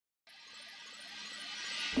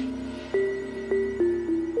There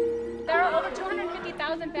are over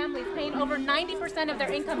 250,000 families paying over 90% of their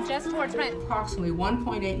income just towards rent. Approximately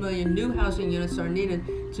 1.8 million new housing units are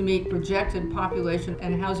needed to meet projected population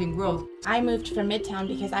and housing growth. I moved from Midtown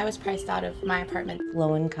because I was priced out of my apartment.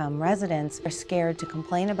 Low-income residents are scared to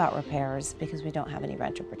complain about repairs because we don't have any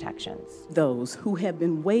renter protections. Those who have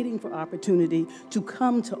been waiting for opportunity to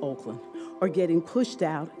come to Oakland are getting pushed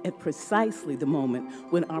out at precisely the moment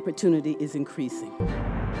when opportunity is increasing.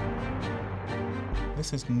 This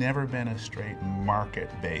has never been a straight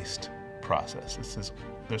market-based process.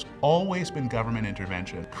 There's always been government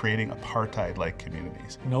intervention creating apartheid-like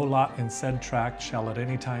communities. No lot in said tract shall at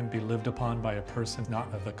any time be lived upon by a person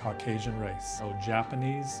not of the Caucasian race. So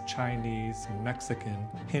Japanese, Chinese, Mexican,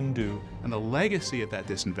 Hindu. And the legacy of that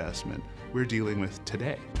disinvestment we're dealing with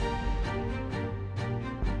today.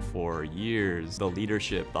 For years, the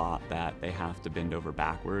leadership thought that they have to bend over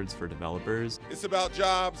backwards for developers. It's about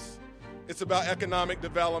jobs. It's about economic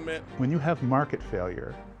development. When you have market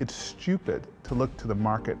failure, it's stupid to look to the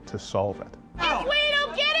market to solve it. If we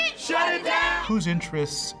don't get it, shut it down! Whose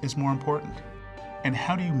interests is more important? And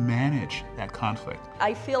how do you manage that conflict?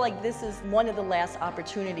 I feel like this is one of the last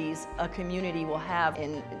opportunities a community will have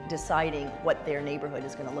in deciding what their neighborhood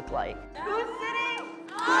is going to look like. Whose city?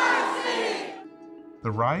 Our city!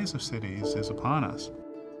 The rise of cities is upon us.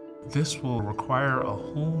 This will require a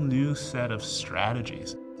whole new set of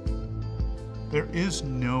strategies. There is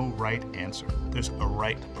no right answer. There's a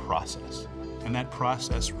right process. And that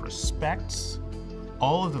process respects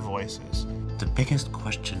all of the voices. The biggest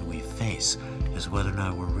question we face is whether or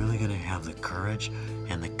not we're really going to have the courage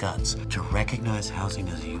and the guts to recognize housing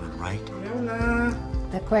as a human right.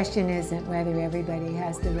 The question isn't whether everybody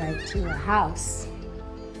has the right to a house.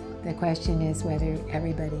 The question is whether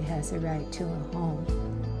everybody has the right to a home.